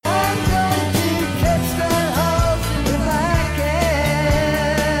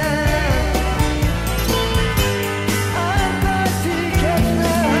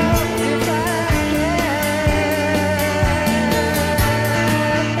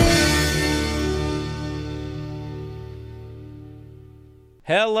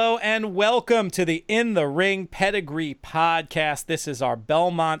Hello and welcome to the In the Ring Pedigree Podcast. This is our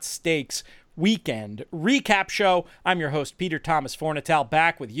Belmont Stakes weekend recap show. I'm your host, Peter Thomas Fornatale,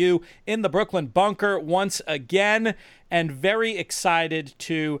 back with you in the Brooklyn Bunker once again, and very excited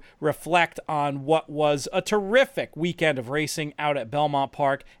to reflect on what was a terrific weekend of racing out at Belmont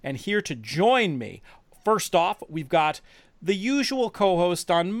Park. And here to join me, first off, we've got the usual co-host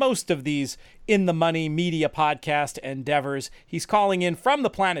on most of these In the Money media podcast endeavors. He's calling in from the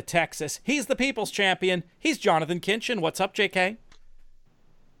planet Texas. He's the people's champion. He's Jonathan Kinchin. What's up, JK?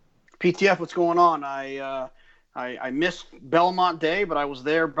 PTF, what's going on? I missed Belmont Day, but I was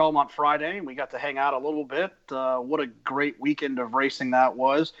there Belmont Friday, and we got to hang out a little bit. What a great weekend of racing that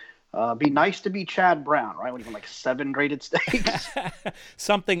was. Be nice to be Chad Brown, right? When you won 7 graded stakes.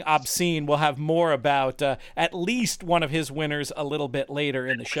 Something obscene. We'll have more about at least one of his winners a little bit later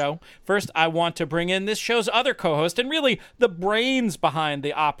in the show. First, I want to bring in this show's other co-host and really the brains behind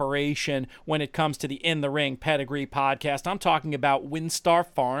the operation when it comes to the In the Ring Pedigree Podcast. I'm talking about WinStar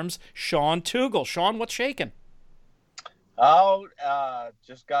Farms' Sean Tugel. Sean, what's shaking? Oh,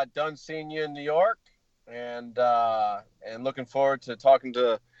 just got done seeing you in New York, and looking forward to talking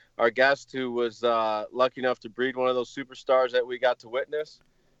to our guest who was lucky enough to breed one of those superstars that we got to witness.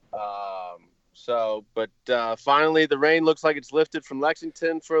 Finally, the rain looks like it's lifted from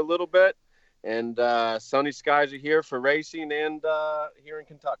Lexington for a little bit, and sunny skies are here for racing and here in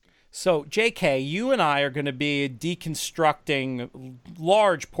Kentucky. So, JK, you and I are going to be deconstructing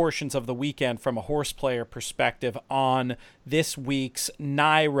large portions of the weekend from a horse player perspective on this week's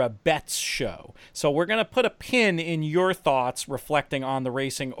NYRA Bets show. So we're going to put a pin in your thoughts reflecting on the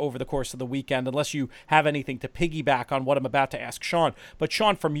racing over the course of the weekend, unless you have anything to piggyback on what I'm about to ask Sean. But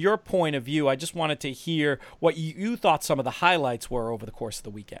Sean, from your point of view, I just wanted to hear what you thought some of the highlights were over the course of the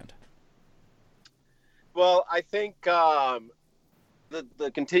weekend. Well, I think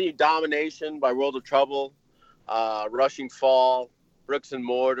the continued domination by World of Trouble, Rushing Fall, Bricks and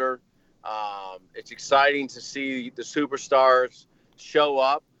Mortar. It's exciting to see the superstars show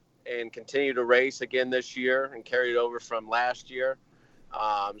up and continue to race again this year and carry it over from last year.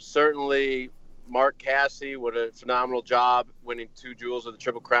 Certainly, Mark Casse, what a phenomenal job winning 2 Jewels of the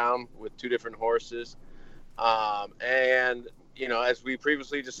Triple Crown with 2 different horses. And, as we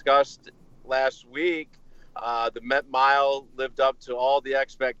previously discussed last week, the Met Mile lived up to all the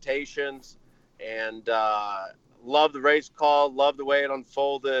expectations, and love the race call, love the way it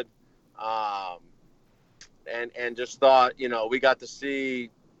unfolded, and just thought, we got to see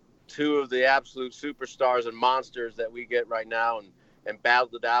 2 of the absolute superstars and monsters that we get right now, and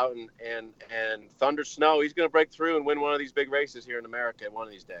battled it out, and Thunder Snow, he's going to break through and win one of these big races here in America one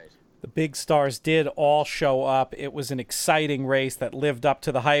of these days. The big stars did all show up. It was an exciting race that lived up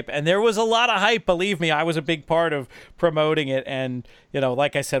to the hype, and there was a lot of hype. Believe me, I was a big part of promoting it, and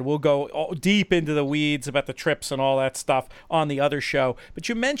like I said, we'll go deep into the weeds about the trips and all that stuff on the other show. But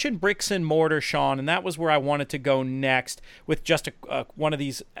you mentioned Bricks and Mortar, Sean, and that was where I wanted to go next with just one of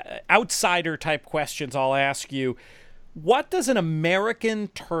these outsider type questions I'll ask you. What does an American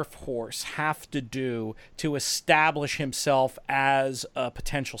turf horse have to do to establish himself as a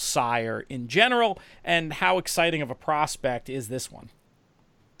potential sire in general, and how exciting of a prospect is this one?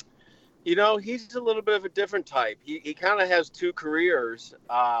 He's a little bit of a different type. He kind of has 2 careers.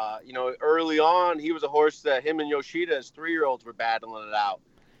 Early on, he was a horse that him and Yoshida as 3-year-olds were battling it out.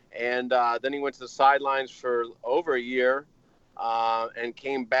 And then he went to the sidelines for over a year. And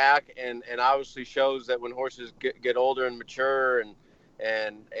came back and obviously shows that when horses get older and mature and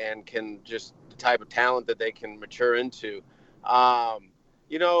can just the type of talent that they can mature into. Long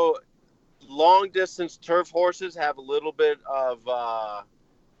distance turf horses have a little bit of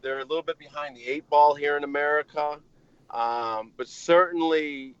they're a little bit behind the 8 ball here in America. But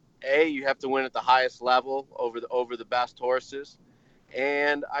certainly you have to win at the highest level over the best horses.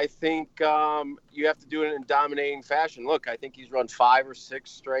 And I think you have to do it in dominating fashion. Look, I think he's run 5 or 6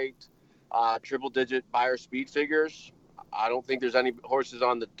 straight triple-digit Beyer speed figures. I don't think there's any horses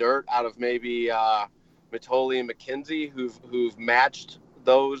on the dirt out of maybe Mitole and McKenzie who've matched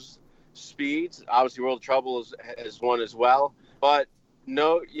those speeds. Obviously, World of Trouble is one as well. But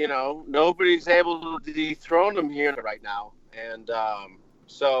nobody's able to dethrone him here right now. And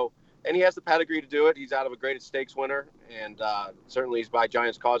and he has the pedigree to do it. He's out of a graded stakes winner, and certainly he's by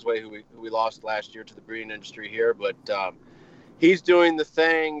Giants Causeway, who we lost last year to the breeding industry here. But he's doing the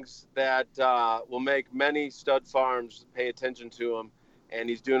things that will make many stud farms pay attention to him, and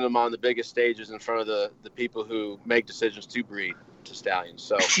he's doing them on the biggest stages in front of the people who make decisions to breed to stallions.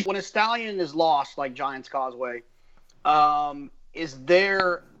 So when a stallion is lost, like Giants Causeway, is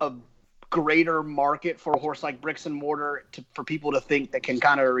there a greater market for a horse like Bricks and Mortar for people to think that can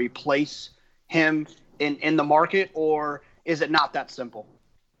kind of replace him in the market, or is it not that simple?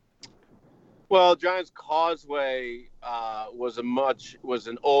 Well, Giants Causeway was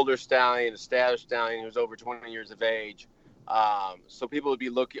an older stallion, a established stallion who was over 20 years of age. So people would be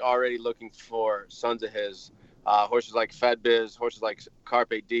already looking for sons of his, horses like FedBiz, horses like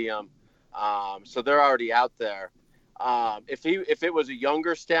Carpe Diem. So they're already out there. If it was a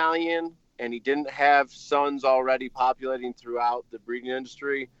younger stallion and he didn't have sons already populating throughout the breeding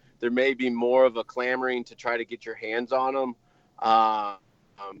industry, there may be more of a clamoring to try to get your hands on him.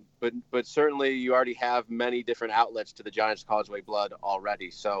 But certainly you already have many different outlets to the Giants Causeway blood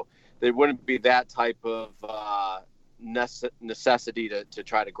already. So there wouldn't be that type of necessity to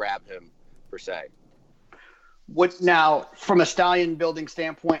try to grab him per se. Now, from a stallion building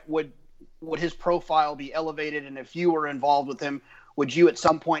standpoint, would his profile be elevated? And if you were involved with him, would you at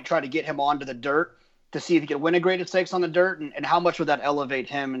some point try to get him onto the dirt to see if he could win a graded stakes on the dirt? And how much would that elevate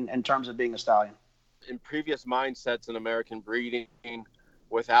him in terms of being a stallion? In previous mindsets in American breeding,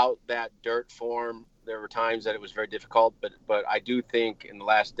 without that dirt form, there were times that it was very difficult. But I do think in the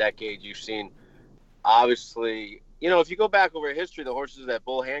last decade, you've seen, obviously, if you go back over history, the horses that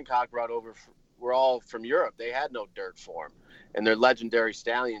Bull Hancock brought over were all from Europe. They had no dirt form, and they're legendary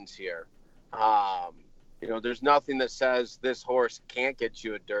stallions here. There's nothing that says this horse can't get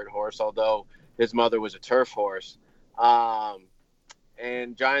you a dirt horse, although his mother was a turf horse.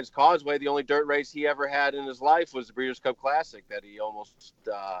 And Giants Causeway, the only dirt race he ever had in his life was the Breeders' Cup Classic that he almost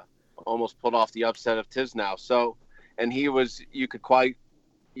pulled off the upset of Tiznow. So, and he was, you could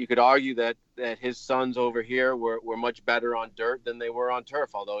argue that his sons over here were much better on dirt than they were on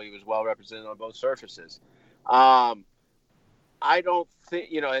turf, although he was well represented on both surfaces. I don't think,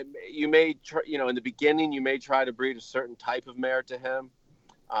 you may try, in the beginning, you may try to breed a certain type of mare to him.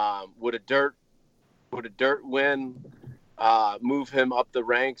 Would a dirt win move him up the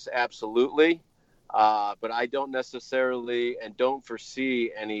ranks? Absolutely. But I don't necessarily and don't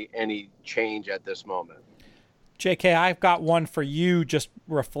foresee any change at this moment. JK, I've got one for you, just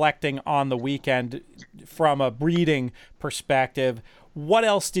reflecting on the weekend from a breeding perspective. What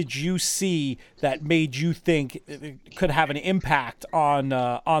else did you see that made you think it could have an impact on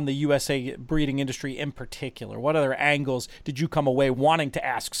the USA breeding industry in particular? What other angles did you come away wanting to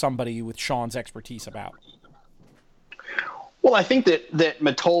ask somebody with Sean's expertise about? Well, I think that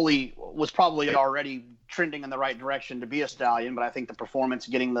Mitole was probably already trending in the right direction to be a stallion, but I think the performance,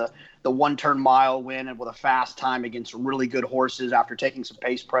 getting the 1-turn mile win and with a fast time against really good horses after taking some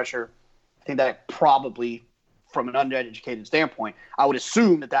pace pressure, I think that probably, from an uneducated standpoint, I would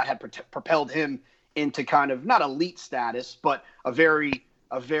assume that had propelled him into kind of not elite status, but a very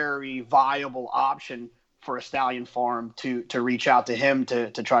viable option for a stallion farm to reach out to him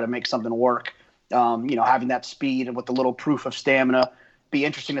to try to make something work. Having that speed and with the little proof of stamina, be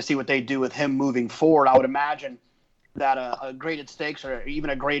interesting to see what they do with him moving forward. I would imagine that a graded stakes or even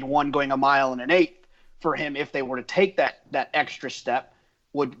a grade 1 going a mile and an eighth for him, if they were to take that extra step,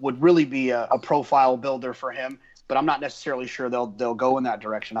 would really be a profile builder for him. But I'm not necessarily sure they'll go in that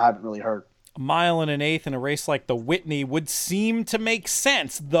direction. I haven't really heard. A mile and an eighth in a race like the Whitney would seem to make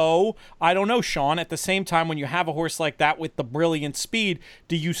sense, though I don't know, Sean. At the same time, when you have a horse like that with the brilliant speed,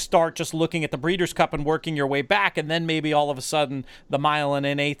 do you start just looking at the Breeders' Cup and working your way back, and then maybe all of a sudden the mile and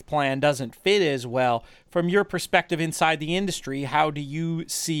an eighth plan doesn't fit as well? From your perspective inside the industry, how do you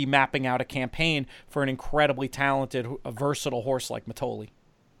see mapping out a campaign for an incredibly talented, versatile horse like Mitole?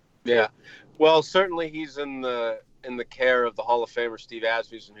 Yeah, well, certainly he's in the care of the Hall of Famer Steve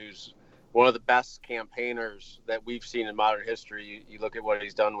Asmussen, who's one of the best campaigners that we've seen in modern history. You look at what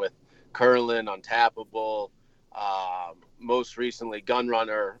he's done with Curlin, Untappable, most recently Gun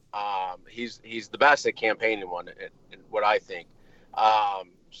Runner. He's the best at campaigning one, in what I think.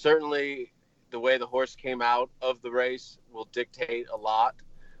 Certainly, the way the horse came out of the race will dictate a lot.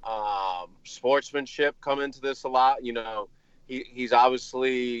 Sportsmanship come into this a lot. He's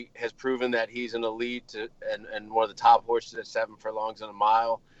obviously has proven that he's an elite and one of the top horses at 7 furlongs in a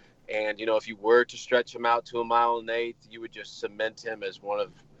mile. And, if you were to stretch him out to a mile and an eighth, you would just cement him as one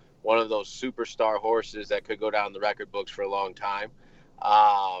of those superstar horses that could go down the record books for a long time.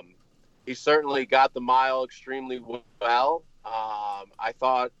 He certainly got the mile extremely well. I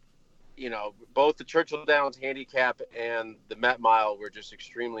thought, both the Churchill Downs handicap and the Met Mile were just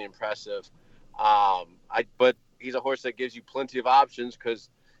extremely impressive. But he's a horse that gives you plenty of options because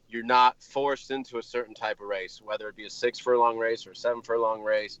you're not forced into a certain type of race, whether it be a 6 furlong race or a 7 furlong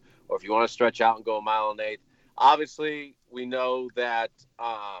race, or if you want to stretch out and go a mile and an eighth. Obviously, we know that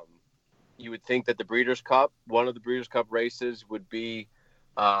you would think that the Breeders' Cup, one of the Breeders' Cup races would be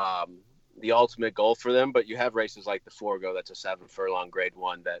the ultimate goal for them. But you have races like the Forgo, that's a 7 furlong Grade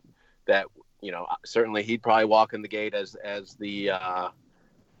 1 that certainly he'd probably walk in the gate as the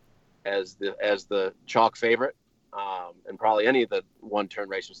chalk favorite, and probably any of the one-turn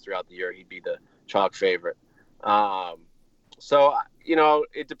races throughout the year, he'd be the chalk favorite. So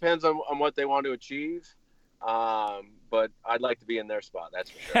it depends on what they want to achieve. But I'd like to be in their spot, that's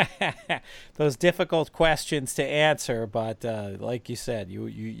for sure. Those difficult questions to answer, but like you said,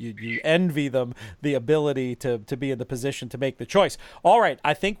 you envy them the ability to be in the position to make the choice. All right,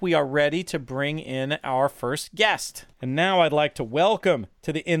 I think we are ready to bring in our first guest. And now I'd like to welcome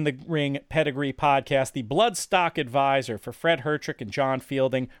to the In the Ring Pedigree podcast the bloodstock advisor for Fred Hertrick and John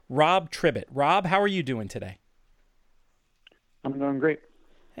Fielding, Rob Tribbett. Rob, how are you doing today? I'm doing great.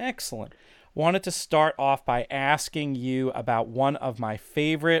 Excellent. Wanted to start off by asking you about one of my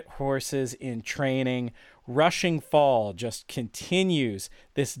favorite horses in training. Rushing Fall just continues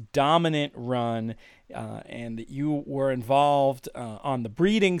this dominant run, and you were involved on the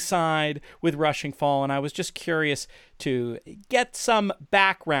breeding side with Rushing Fall, and I was just curious to get some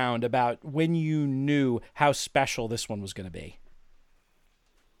background about when you knew how special this one was going to be.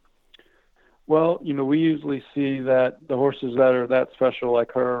 Well, we usually see that the horses that are that special,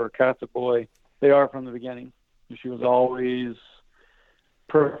 like her or Catholic Boy, they are from the beginning. She was always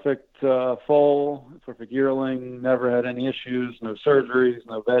perfect foal, perfect yearling, never had any issues, no surgeries,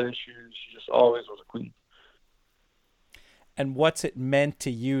 no vet issues. She just always was a queen. And what's it meant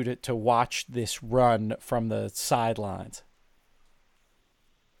to you to watch this run from the sidelines?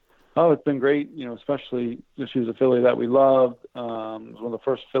 Oh, it's been great, especially she was a filly that we loved. It was one of the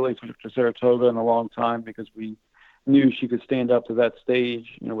first fillies we took to Saratoga in a long time because we knew she could stand up to that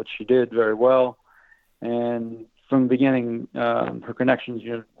stage, which she did very well. And from the beginning, her connections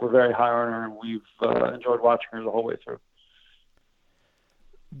were very high on her, and we've enjoyed watching her the whole way through.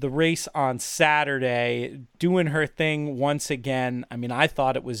 The race on Saturday, doing her thing once again. I mean, I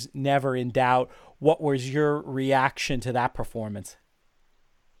thought it was never in doubt. What was your reaction to that performance?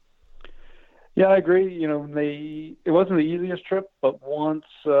 Yeah, I agree. It wasn't the easiest trip, but once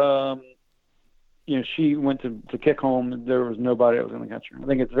she went to kick home, there was nobody that was going to catch her. I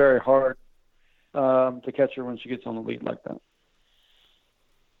think it's very hard to catch her when she gets on the lead like that.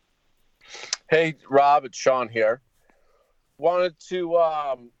 Hey, Rob, it's Sean here. Wanted to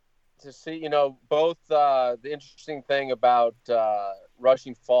see, both the interesting thing about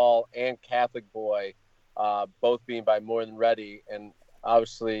Rushing Fall and Catholic Boy, both being by More Than Ready, and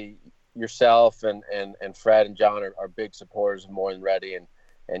obviously yourself and Fred and John are big supporters of More Than Ready,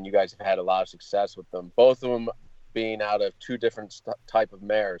 and you guys have had a lot of success with them. Both of them being out of two different type of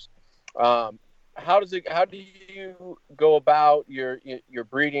mares. How do you go about your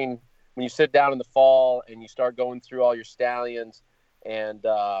breeding when you sit down in the fall and you start going through all your stallions, and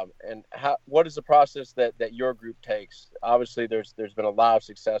what is the process that your group takes? Obviously, there's been a lot of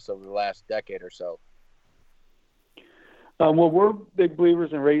success over the last decade or so. Well, we're big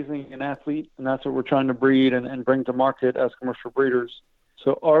believers in raising an athlete, and that's what we're trying to breed and bring to market as commercial breeders.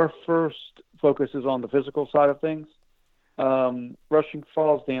 So our first focus is on the physical side of things. Rushing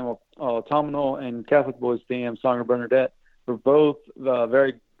Fall's dam Autumnal and Catholic Boy's dam Song of Bernadette were both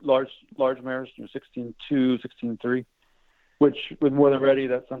very large mares, 16.2, 16.3, which with More Than Ready,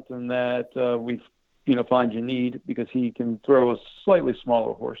 that's something that we find you need because he can throw a slightly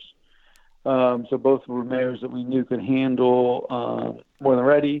smaller horse. So both were mares that we knew could handle More Than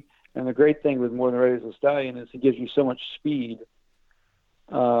Ready. And the great thing with More Than Ready as a stallion is he gives you so much speed.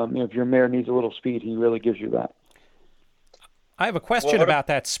 If your mare needs a little speed, he really gives you that. I have a question about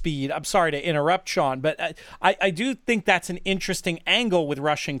that speed. I'm sorry to interrupt, Sean, but I do think that's an interesting angle with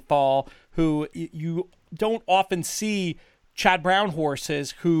Rushing Fall, who you don't often see Chad Brown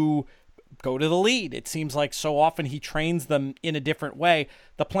horses who go to the lead. It seems like so often he trains them in a different way.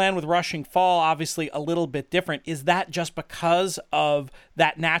 The plan with Rushing Fall, obviously a little bit different. Is that just because of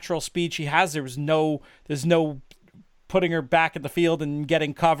that natural speed she has? There's no putting her back in the field and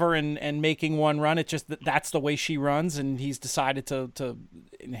getting cover and making one run. It's just that's the way she runs, and he's decided to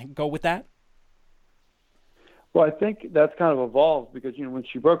go with that? Well, I think that's kind of evolved because, when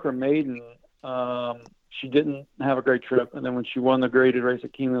she broke her maiden, she didn't have a great trip. And then when she won the graded race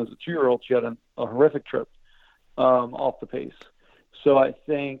at Keeneland as a 2-year-old, she had a horrific trip off the pace. So I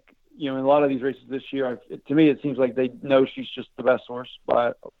think, in a lot of these races this year, to me, it seems like they know she's just the best horse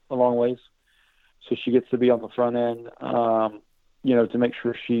by a long ways. So she gets to be on the front end, to make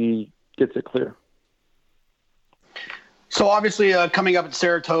sure she gets it clear. So obviously coming up at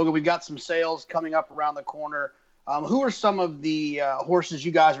Saratoga, we've got some sales coming up around the corner. Who are some of the horses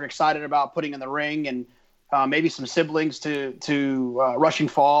you guys are excited about putting in the ring? And maybe some siblings to Rushing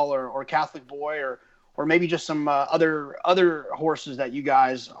Fall or Catholic Boy, or maybe just some other horses that you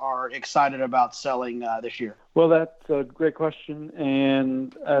guys are excited about selling this year? Well, that's a great question.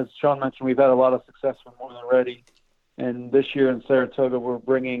 And as Sean mentioned, we've had a lot of success with More Than Ready. And this year in Saratoga, we're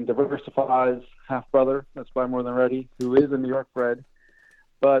bringing Diversify's half-brother, that's by More Than Ready, who is a New York bred.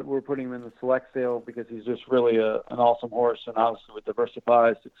 But we're putting him in the select sale because he's just really an awesome horse. And obviously with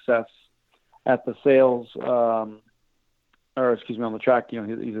Diversify's success at the sales, on the track,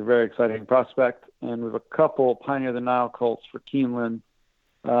 he's a very exciting prospect. And we have a couple Pioneer the Nile colts for Keeneland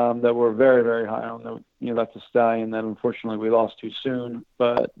that we're very, very high on. That's a stallion that unfortunately we lost too soon.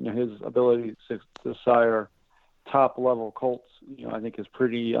 But his ability to sire top-level colts, I think is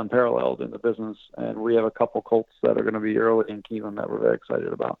pretty unparalleled in the business. And we have a couple colts that are going to be early in Keeneland that we're very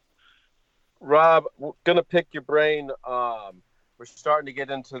excited about. Rob, we're going to pick your brain. We're starting to get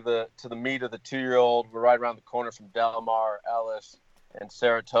into the meat of the 2-year-old. We're right around the corner from Del Mar, Ellis, and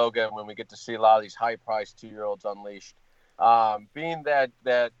Saratoga when we get to see a lot of these high-priced 2-year-olds unleashed. Being that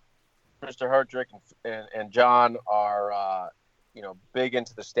Mr. Hertrick and John are big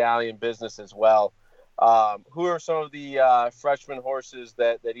into the stallion business as well, who are some of the freshman horses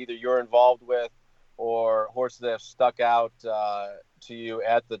that either you're involved with or horses that have stuck out to you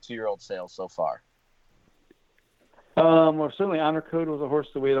at the 2-year-old sales so far? Well, certainly Honor Code was a horse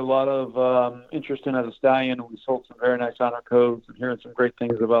that we had a lot of interest in as a stallion. We sold some very nice Honor Codes and hearing some great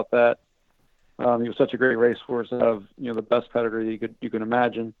things about that. He was such a great racehorse out of the best pedigree you could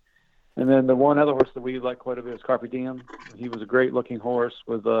imagine. And then the one other horse that we like quite a bit is Carpe Diem. He was a great looking horse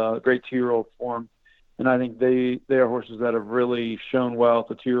with a great 2-year-old form, and I think they are horses that have really shown well at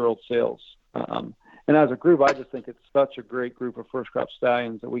the 2-year-old sales. And as a group, I just think it's such a great group of first crop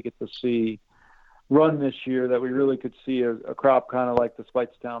stallions that we get to see run this year, that we really could see a crop kind of like the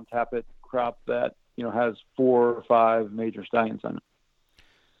Speightstown Tappet crop that has 4 or 5 major stallions on it.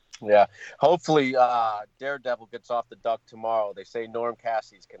 Yeah, hopefully Daredevil gets off the duck tomorrow. They say Norm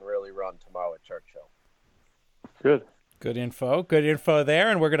Cassies can really run tomorrow at Churchill. Good info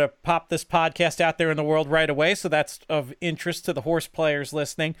there, and we're going to pop this podcast out there in the world right away, so that's of interest to the horse players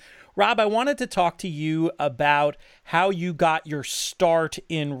listening. Rob, I wanted to talk to you about how you got your start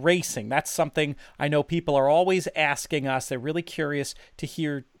in racing. That's something I know people are always asking us. They're really curious to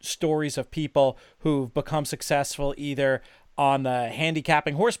hear stories of people who've become successful either on the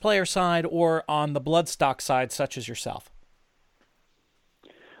handicapping horse player side or on the bloodstock side, such as yourself.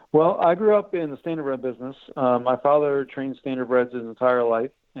 Well, I grew up in the standardbred business. My father trained standardbreds his entire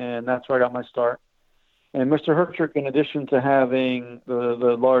life, and that's where I got my start. And Mr. Hertrick, in addition to having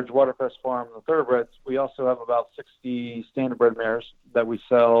the large watercress farm and the thoroughbreds, we also have about 60 standardbred mares that we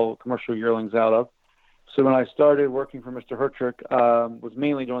sell commercial yearlings out of. So when I started working for Mr. Hertrick, was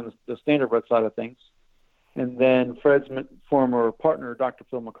mainly doing the standardbred side of things. And then Fred's former partner, Dr.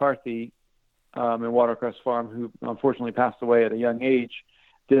 Phil McCarthy, in Watercress Farm, who unfortunately passed away at a young age,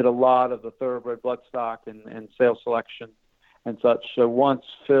 did a lot of the thoroughbred bloodstock and sales selection and such. So once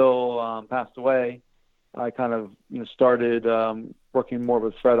Phil passed away, I kind of started working more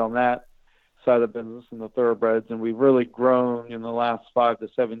with Fred on that side of the business and the thoroughbreds, and we've really grown in the last 5 to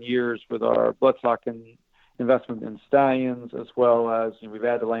 7 years with our bloodstock and investment in stallions, as well as we've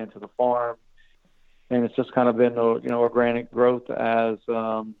added land to the farm. And it's just kind of been organic growth as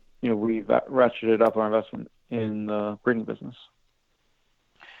we've ratcheted up our investment in the breeding business.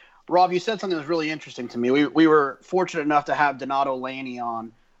 Rob, you said something that was really interesting to me. We were fortunate enough to have Donato Laney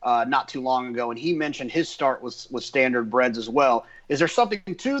on not too long ago, and he mentioned his start was standard breds as well. Is there something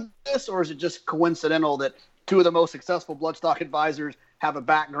to this, or is it just coincidental that 2 of the most successful bloodstock advisors have a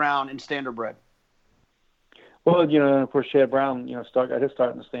background in standard bred? Well, and of course, Shad Brown, got his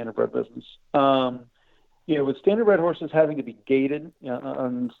start in the standardbred business. With standardbred horses having to be gated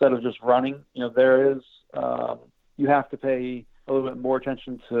instead of just running, there is you have to pay a little bit more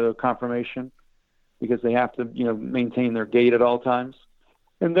attention to conformation because they have to, maintain their gait at all times.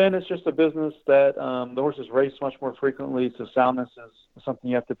 And then it's just a business that the horses race much more frequently, so soundness is something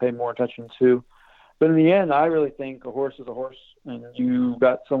you have to pay more attention to. But in the end, I really think a horse is a horse, and you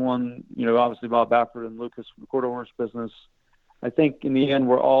got someone, obviously Bob Baffert and Lucas from the quarter horse business. I think in the end,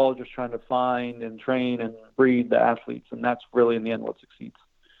 we're all just trying to find and train and breed the athletes, and that's really in the end what succeeds.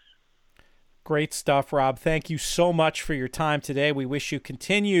 Great stuff, Rob. Thank you so much for your time today. We wish you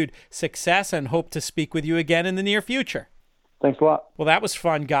continued success and hope to speak with you again in the near future. Thanks a lot. Well, that was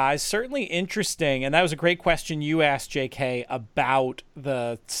fun, guys. Certainly interesting. And that was a great question you asked, JK, about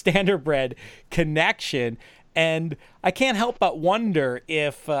the standardbred connection. And I can't help but wonder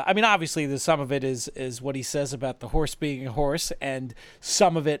if, obviously some of it is what he says about the horse being a horse, and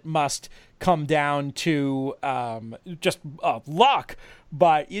some of it must come down to just luck.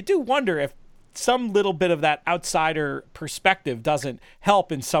 But you do wonder if some little bit of that outsider perspective doesn't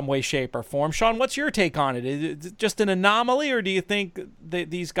help in some way, shape, or form. Sean, what's your take on it? Is it just an anomaly, or do you think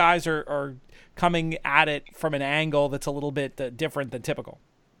that these guys are coming at it from an angle that's a little bit different than typical?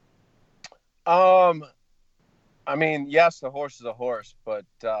 Yes, the horse is a horse, but,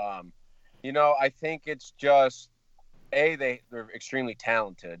 I think it's just, they're extremely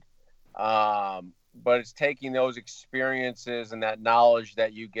talented. But it's taking those experiences and that knowledge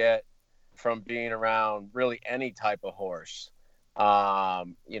that you get from being around really any type of horse.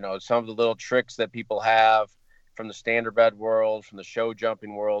 Some of the little tricks that people have from the standardbred world, from the show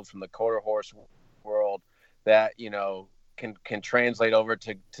jumping world, from the quarter horse world that, can translate over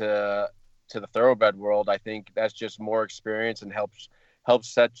to the thoroughbred world. I think that's just more experience and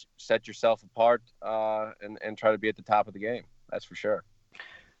helps set yourself apart and try to be at the top of the game. That's for sure.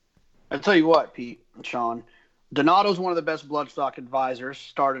 I'll tell you what, Pete and Sean, Donato's one of the best bloodstock advisors,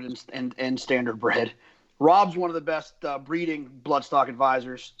 started in standardbred. Rob's one of the best breeding bloodstock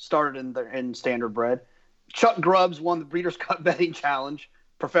advisors, started in standardbred. Chuck Grubbs won the Breeders' Cup betting challenge,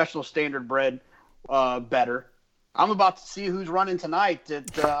 professional standardbred better. I'm about to see who's running tonight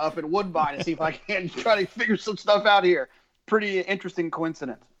up at Woodbine and see if I can try to figure some stuff out here. Pretty interesting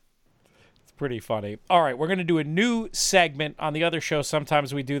coincidence. It's pretty funny. All right, we're going to do a new segment on the other show.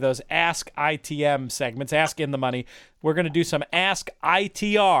 Sometimes we do those Ask ITM segments, Ask in the Money. We're going to do some Ask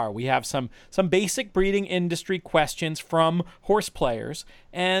ITR. We have some basic breeding industry questions from horse players,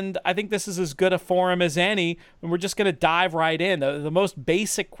 and I think this is as good a forum as any, and we're just going to dive right in. The most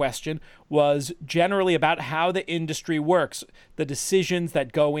basic question was generally about how the industry works, the decisions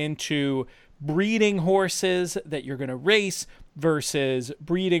that go into breeding horses that you're going to race versus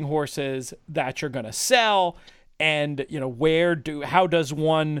breeding horses that you're going to sell, and how does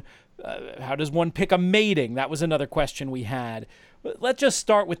one pick a mating? That was another question we had. Let's just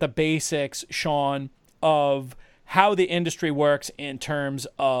start with the basics, Sean, of how the industry works in terms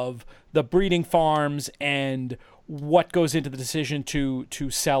of the breeding farms and what goes into the decision to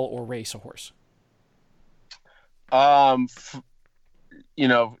sell or race a horse.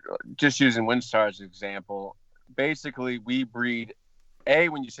 Just using WinStar as an example, basically we breed,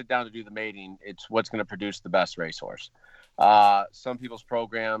 when you sit down to do the mating, it's what's going to produce the best racehorse. Some people's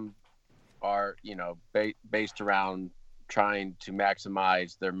program are, based around trying to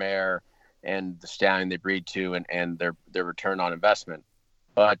maximize their mare and the stallion they breed to and their return on investment.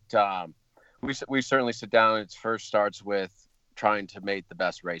 But we certainly sit down. It first starts with trying to mate the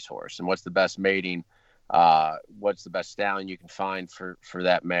best racehorse and what's the best mating, what's the best stallion you can find for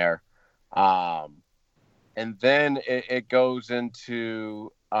that mare. And then it goes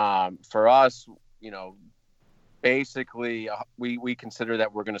into, for us, basically we consider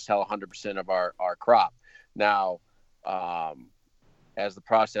that we're going to sell 100% of our crop. Now, as the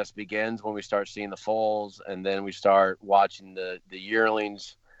process begins, when we start seeing the foals and then we start watching the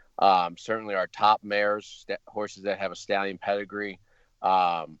yearlings, certainly our top mares, horses that have a stallion pedigree,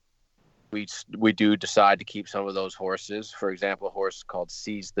 we do decide to keep some of those horses. For example, a horse called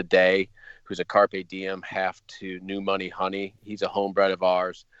Seize the Day, who's a Carpe Diem half to New Money Honey. He's a homebred of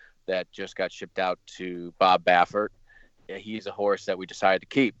ours that just got shipped out to Bob Baffert. Yeah, he's a horse that we decided to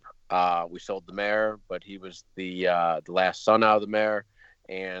keep. We sold the mare, but he was the last son out of the mare,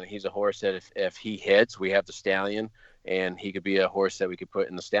 and he's a horse that if he hits, we have the stallion, and he could be a horse that we could put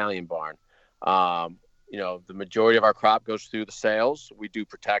in the stallion barn. The majority of our crop goes through the sales. We do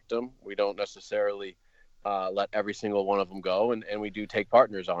protect them. We don't necessarily let every single one of them go, and we do take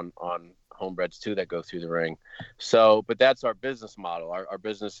partners on homebreds too that go through the ring. So, but that's our business model. Our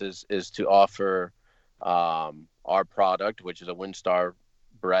business is to offer our product, which is a WinStar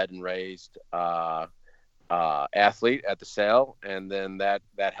bred and raised athlete at the sale, and then that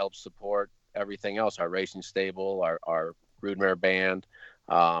helps support everything else: our racing stable, our broodmare band,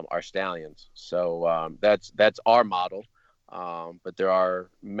 our stallions. So that's our model, but there are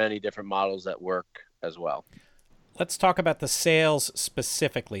many different models that work as well. Let's talk about the sales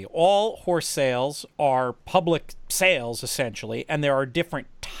specifically. All horse sales are public sales, essentially, and there are different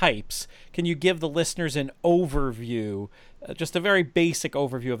types. Can you give the listeners an overview, just a very basic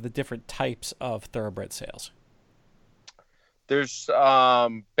overview of the different types of thoroughbred sales? There's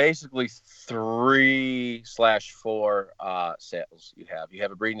basically 3/4 sales you have. You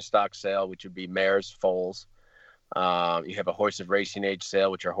have a breeding stock sale, which would be mares, foals. You have a horse of racing age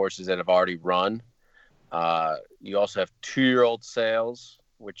sale, which are horses that have already run. You also have 2-year-old sales,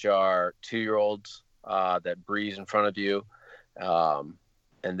 which are 2-year-olds that breeze in front of you.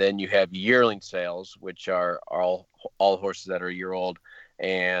 And then you have yearling sales, which are all horses that are a year old,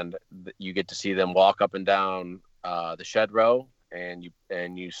 and you get to see them walk up and down the shed row, and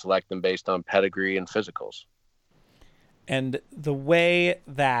you select them based on pedigree and physicals. And the way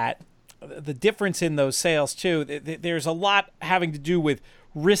that the difference in those sales too, there's a lot having to do with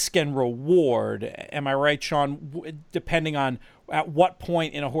risk and reward. Am I right, Sean? Depending on at what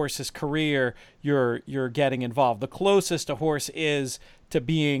point in a horse's career you're getting involved. The closest a horse is to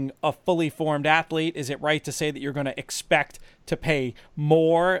being a fully formed athlete, is it right to say that you're going to expect to pay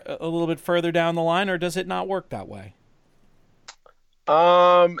more a little bit further down the line, or does it not work that way?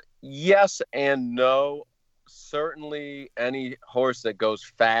 Yes and no. Certainly any horse that goes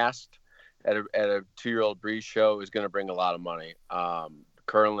fast at a 2-year-old breeze show is going to bring a lot of money.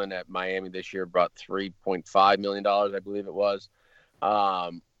 Curlin at Miami this year brought $3.5 million, I believe it was.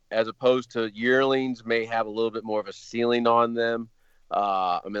 As opposed to yearlings may have a little bit more of a ceiling on them.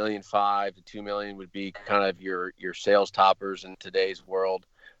 $1.5 million to $2 million would be kind of your sales toppers in today's world.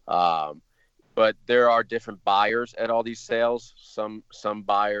 But there are different buyers at all these sales. Some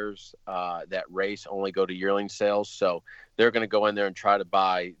buyers that race only go to yearling sales, so they're going to go in there and try to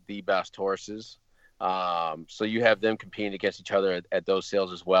buy the best horses. So you have them competing against each other at those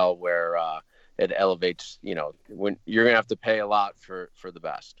sales as well, where it elevates. When you're going to have to pay a lot for the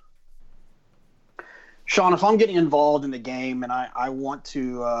best. Sean, if I'm getting involved in the game and I want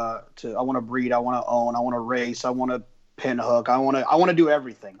to I want to breed, I want to own, I want to race, I want to pin hook, I want to do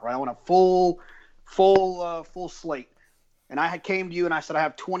everything, right? I want a full slate. And I came to you and I said I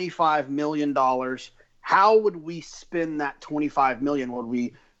have $25 million. How would we spend that $25 million?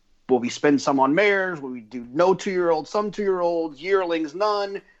 Will we spend some on mares? Will we do no 2-year-olds, some 2-year-olds, yearlings,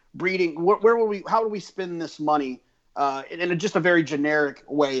 none, breeding? Where will we? How do we spend this money? In just a very generic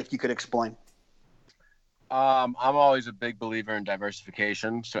way, if you could explain. I'm always a big believer in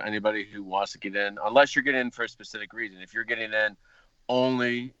diversification. So anybody who wants to get in, unless you're getting in for a specific reason, if you're getting in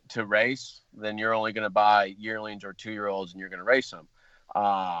only to race, then you're only going to buy yearlings or 2-year-olds and you're going to race them.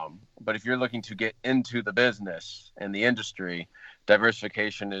 But if you're looking to get into the business and the industry,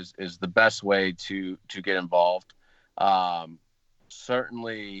 diversification is the best way to get involved.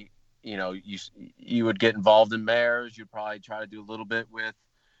 Certainly, you would get involved in mares. You'd probably try to do a little bit with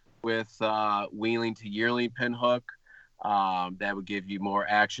weaning to yearling pin hook. That would give you more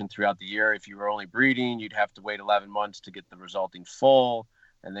action throughout the year. If you were only breeding, you'd have to wait 11 months to get the resulting foal,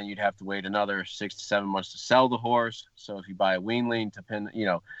 and then you'd have to wait another 6 to 7 months to sell the horse. So if you buy a weanling to pin, you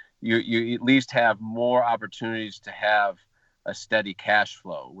at least have more opportunities to have a steady cash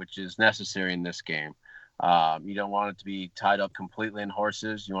flow, which is necessary in this game. You don't want it to be tied up completely in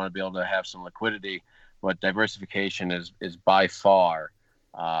horses. You want to be able to have some liquidity, but diversification is by far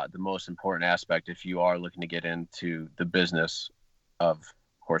the most important aspect if you are looking to get into the business of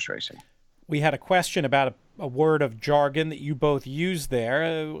horse racing. We had a question about a word of jargon that you both use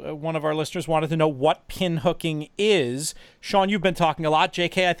there. One of our listeners wanted to know what pin hooking is. Sean, you've been talking a lot.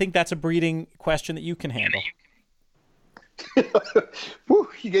 JK, I think that's a breeding question that you can handle. Whew,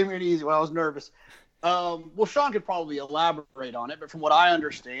 you gave me an easy one. I was nervous. Well, Sean could probably elaborate on it, but from what I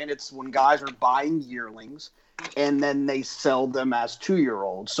understand, it's when guys are buying yearlings and then they sell them as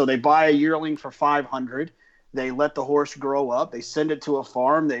 2-year-olds. So they buy a yearling for $500. They let the horse grow up. They send it to a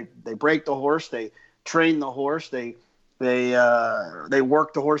farm. They break the horse. They train the horse. They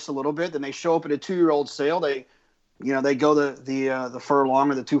work the horse a little bit. Then they show up at a 2-year-old sale. They go the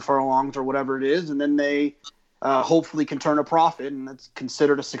furlong or the 2 furlongs or whatever it is, and then they hopefully can turn a profit, and that's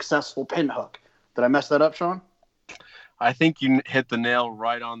considered a successful pin hook. Did I mess that up, Sean? I think you hit the nail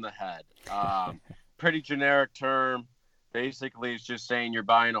right on the head. Pretty generic term. Basically, it's just saying you're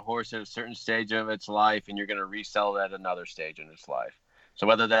buying a horse at a certain stage of its life and you're going to resell it at another stage in its life. So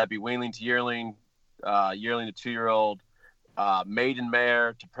whether that be weanling to yearling, yearling to 2-year-old, maiden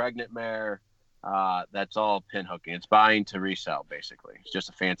mare to pregnant mare, that's all pin hooking. It's buying to resell, basically. It's just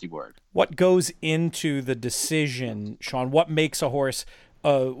a fancy word. What goes into the decision, Sean? What makes a horse?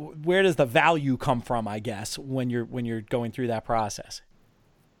 Where does the value come from, I guess, when you're going through that process?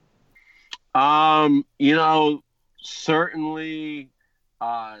 Certainly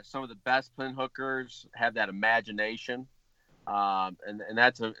some of the best pin hookers have that imagination. And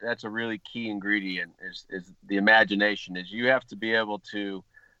that's a really key ingredient is the imagination. Is you have to be able to,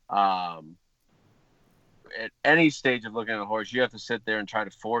 at any stage of looking at a horse, you have to sit there and try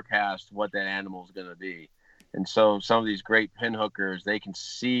to forecast what that animal is going to be. And so some of these great pin hookers, they can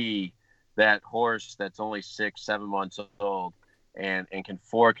see that horse that's only 6-7 months old and can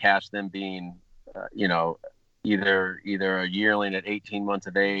forecast them being, either a yearling at 18 months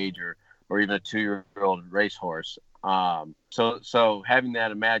of age or or even a 2-year-old racehorse. So having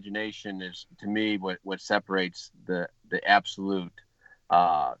that imagination is, to me, what separates the absolute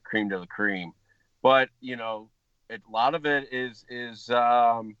cream de la cream. But a lot of it is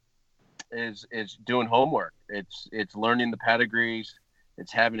doing homework. It's learning the pedigrees.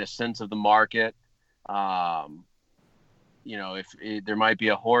 It's having a sense of the market. If there might be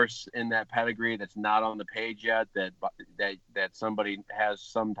a horse in that pedigree that's not on the page yet that somebody has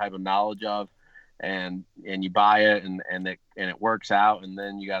some type of knowledge of, and you buy it and it works out, and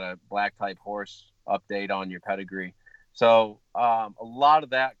then you got a black type horse update on your pedigree. So a lot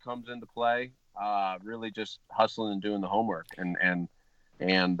of that comes into play. Really just hustling and doing the homework and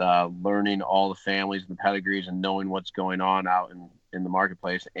learning all the families and the pedigrees and knowing what's going on out in the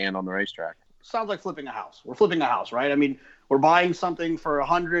marketplace and on the racetrack. Sounds like flipping a house. We're flipping a house, right? I mean, we're buying something for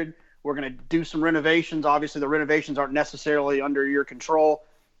 $100. We're going to do some renovations. Obviously, the renovations aren't necessarily under your control,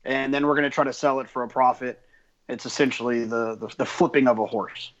 and then we're going to try to sell it for a profit. It's essentially the flipping of a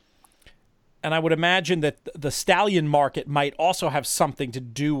horse. And I would imagine that the stallion market might also have something to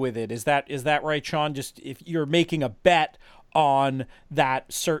do with it. Is that right, Sean? Just if you're making a bet on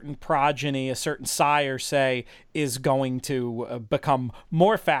that certain progeny, a certain sire, say, is going to become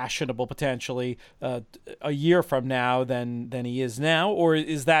more fashionable potentially a year from now than he is now, or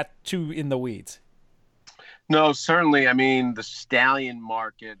is that too in the weeds? No, certainly. I mean, the stallion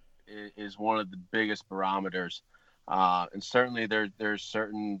market is one of the biggest barometers. And certainly there's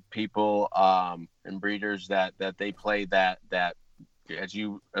certain people and breeders that they play that as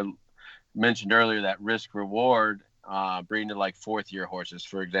you mentioned earlier, that risk reward, breeding to like 4th year horses,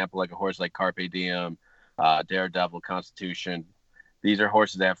 for example, like a horse like Carpe Diem, Daredevil, Constitution. These are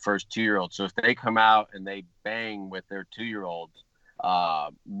horses that have first 2-year-olds. So if they come out and they bang with their 2-year-olds,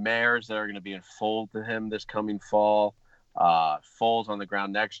 mares that are going to be in foal to him this coming fall, foals on the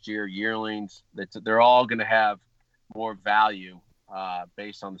ground next year, yearlings, they're all going to have more value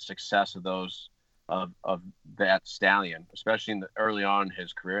based on the success of those of that stallion, especially early on in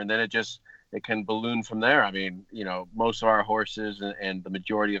his career, and then it can balloon from there. I mean, most of our horses and the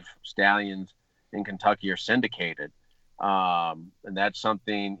majority of stallions in Kentucky are syndicated, and that's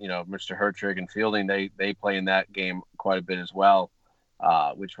something Mr. Hertrig and Fielding they play in that game quite a bit as well,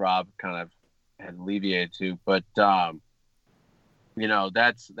 which Rob kind of had alleviated to, but.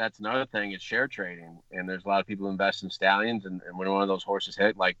 That's another thing is share trading. And there's a lot of people who invest in stallions. And when one of those horses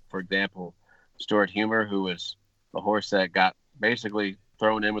hit, like, for example, Stuart Humor, who was a horse that got basically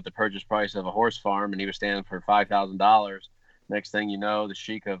thrown in with the purchase price of a horse farm, and he was standing for $5,000. Next thing you know, the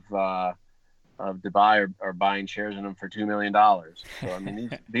Sheik of Dubai are buying shares in them for $2 million. So, I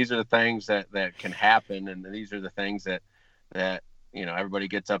mean, these are the things that can happen. And these are the things that everybody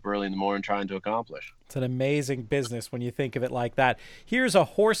gets up early in the morning trying to accomplish. It's an amazing business when you think of it like that. Here's a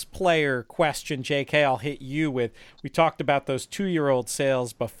horse player question, JK, I'll hit you with. We talked about those 2-year-old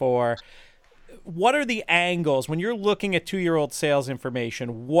sales before. What are the angles when you're looking at 2-year-old sales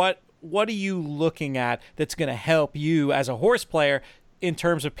information? What are you looking at that's going to help you as a horse player in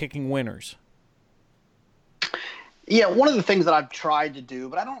terms of picking winners? Yeah, one of the things that I've tried to do,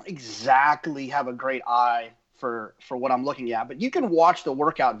 but I don't exactly have a great eye for what I'm looking at, but you can watch the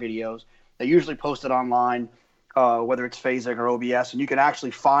workout videos. They usually post it online, whether it's Phasing or OBS, and you can actually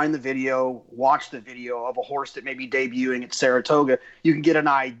find the video, watch the video of a horse that may be debuting at Saratoga. You can get an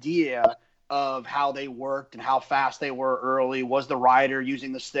idea of how they worked and how fast they were early. Was the rider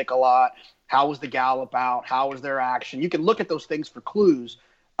using the stick a lot? How was the gallop out? How was their action? You can look at those things for clues,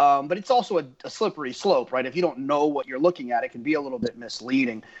 but it's also a slippery slope, right? If you don't know what you're looking at, it can be a little bit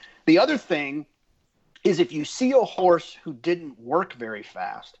misleading. The other thing is if you see a horse who didn't work very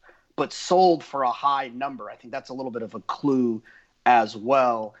fast but sold for a high number, I think that's a little bit of a clue as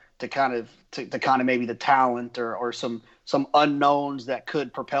well to kind of maybe the talent or some unknowns that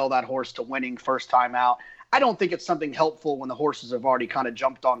could propel that horse to winning first time out. I don't think it's something helpful when the horses have already kind of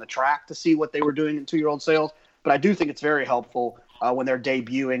jumped on the track to see what they were doing in 2-year-old sales, but I do think it's very helpful when they're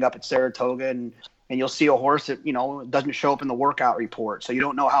debuting up at Saratoga and you'll see a horse that, doesn't show up in the workout report. So you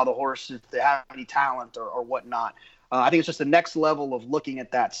don't know how the horse, if they have any talent or whatnot. I think it's just the next level of looking at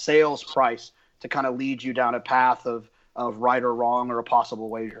that sales price to kind of lead you down a path of right or wrong or a possible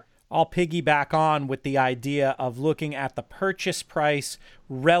wager. I'll piggyback on with the idea of looking at the purchase price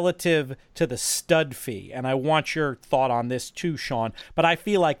relative to the stud fee. And I want your thought on this too, Sean. But I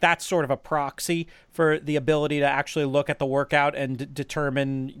feel like that's sort of a proxy for the ability to actually look at the workout and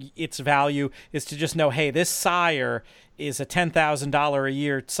determine its value, is to just know, hey, this sire is a $10,000 a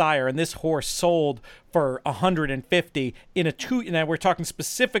year sire, and this horse sold for $150 in a two. And we're talking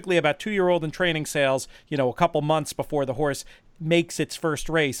specifically about 2-year-old and training sales, a couple months before the horse makes its first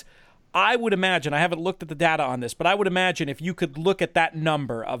race. I would imagine, I haven't looked at the data on this, but I would imagine if you could look at that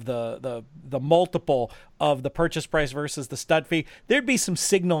number of the multiple of the purchase price versus the stud fee, there'd be some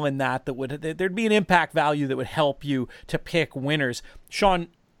signal in there'd be an impact value that would help you to pick winners. Sean,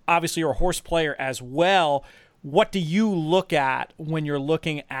 obviously you're a horse player as well. What do you look at when you're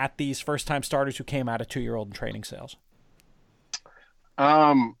looking at these first-time starters who came out of 2-year-old and training sales?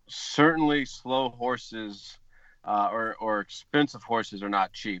 Certainly slow horses or expensive horses are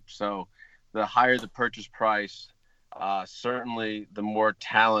not cheap. So the higher the purchase price, certainly the more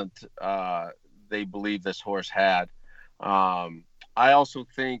talent they believe this horse had. I also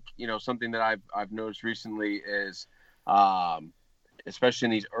think, something that I've noticed recently is, especially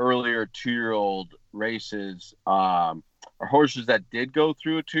in these earlier 2-year-old races, are horses that did go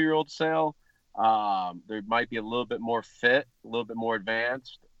through a 2-year-old sale. There might be a little bit more fit, a little bit more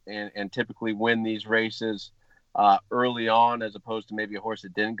advanced, and typically win these races early on, as opposed to maybe a horse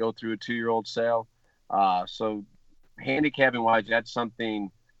that didn't go through a 2-year-old sale. So handicapping wise, that's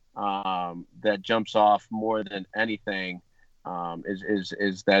something that jumps off more than anything,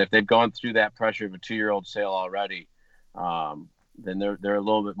 is that if they've gone through that pressure of a 2-year-old sale already, then they're a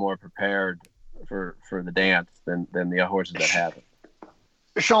little bit more prepared for the dance than the horses that haven't.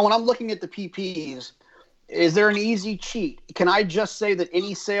 Sean, when I'm looking at the PPs, is there an easy cheat? Can I just say that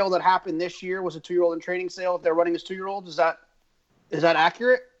any sale that happened this year was a 2-year-old in training sale if they're running as 2-year-olds? Is that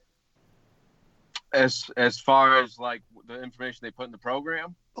accurate? As far as like the information they put in the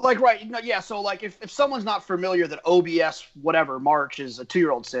program? Like, right. Yeah. So like if someone's not familiar that OBS, whatever, March is a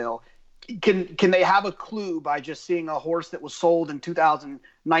 2-year-old sale, can they have a clue by just seeing a horse that was sold in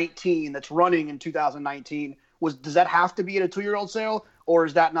 2019 that's running in 2019? Does that have to be at a 2-year-old sale, or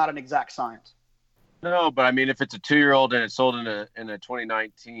is that not an exact science? No, but I mean, if it's a 2-year-old and it's sold in a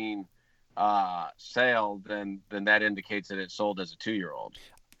 2019 sale, then that indicates that it's sold as a 2-year-old.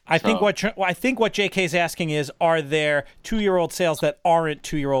 I think what JK's asking is, are there 2-year-old sales that aren't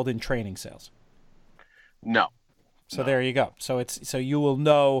 2-year-old in training sales? No. So there you go. So you will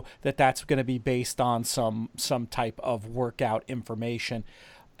know that that's going to be based on some type of workout information.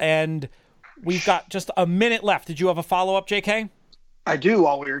 And we've got just a minute left. Did you have a follow-up, JK? I do.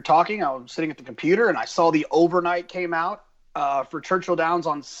 While we were talking, I was sitting at the computer and I saw the overnight came out for Churchill Downs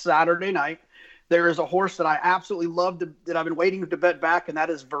on Saturday night. There is a horse that I absolutely love that I've been waiting to bet back, and that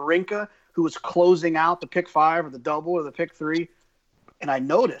is Varinka, who is closing out the pick 5 or the double or the pick 3. And I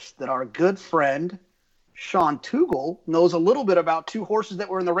noticed that our good friend Sean Tugel knows a little bit about 2 horses that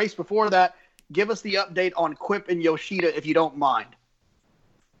were in the race before that. Give us the update on Quip and Yoshida, if you don't mind.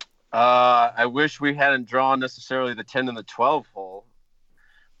 I wish we hadn't drawn necessarily the 10 and the 12 hole,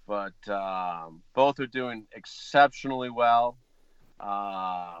 but both are doing exceptionally well.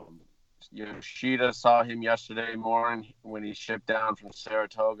 Yoshida, saw him yesterday morning when he shipped down from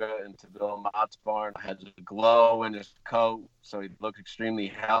Saratoga into Bill Mott's barn. Had a glow in his coat, so he looked extremely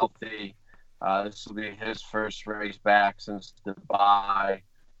healthy. This will be his first race back since Dubai.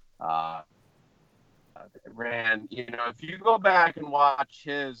 Ran, if you go back and watch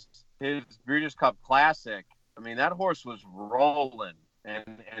his Breeders' Cup Classic, I mean, that horse was rolling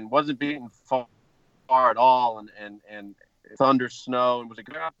and wasn't beaten far at all, and Thunder Snow, and was a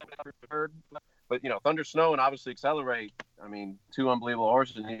good third. But Thunder Snow and obviously Accelerate, I mean, 2 unbelievable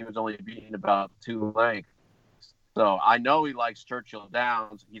horses, and he was only beaten about 2 lengths. So I know he likes Churchill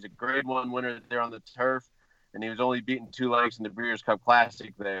Downs. He's a Grade 1 winner there on the turf, and he was only beaten 2 lengths in the Breeders' Cup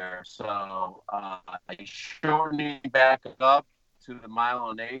Classic there. So he's shortening back up to the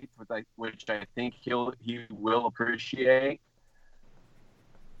 1 1/8, which I think he will appreciate.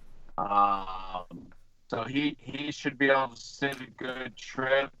 So he should be able to sit a good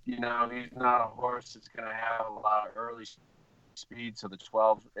trip. He's not a horse that's going to have a lot of early speed, so the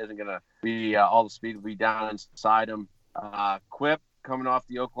 12 isn't going to be all the speed will be down inside him. Quip, coming off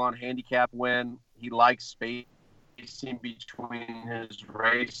the Oaklawn handicap win, he likes spacing between his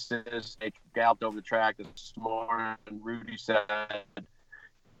races. They galloped over the track this morning, and Rudy said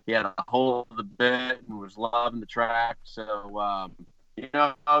he had a hold of the bit and was loving the track. So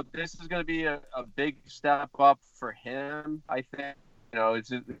this is going to be a big step up for him, I think.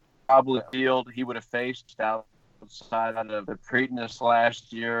 It's probably a field he would have faced outside of the Preakness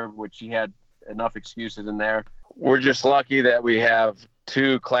last year, which he had enough excuses in there. We're just lucky that we have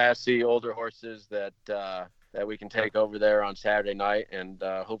 2 classy older horses that we can take over there on Saturday night, and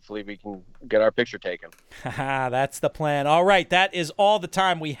hopefully we can get our picture taken. That's the plan. All right, that is all the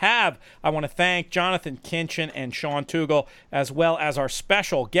time we have. I want to thank Jonathan Kinchin and Sean Tugel, as well as our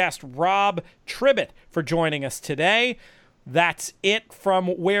special guest, Rob Tribbett, for joining us today. That's it from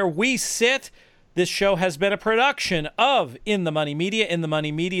where we sit. This show has been a production of In the Money Media. In the Money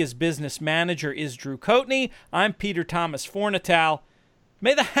Media's business manager is Drew Coatney. I'm Peter Thomas Fornatale.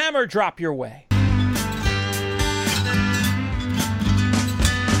 May the hammer drop your way.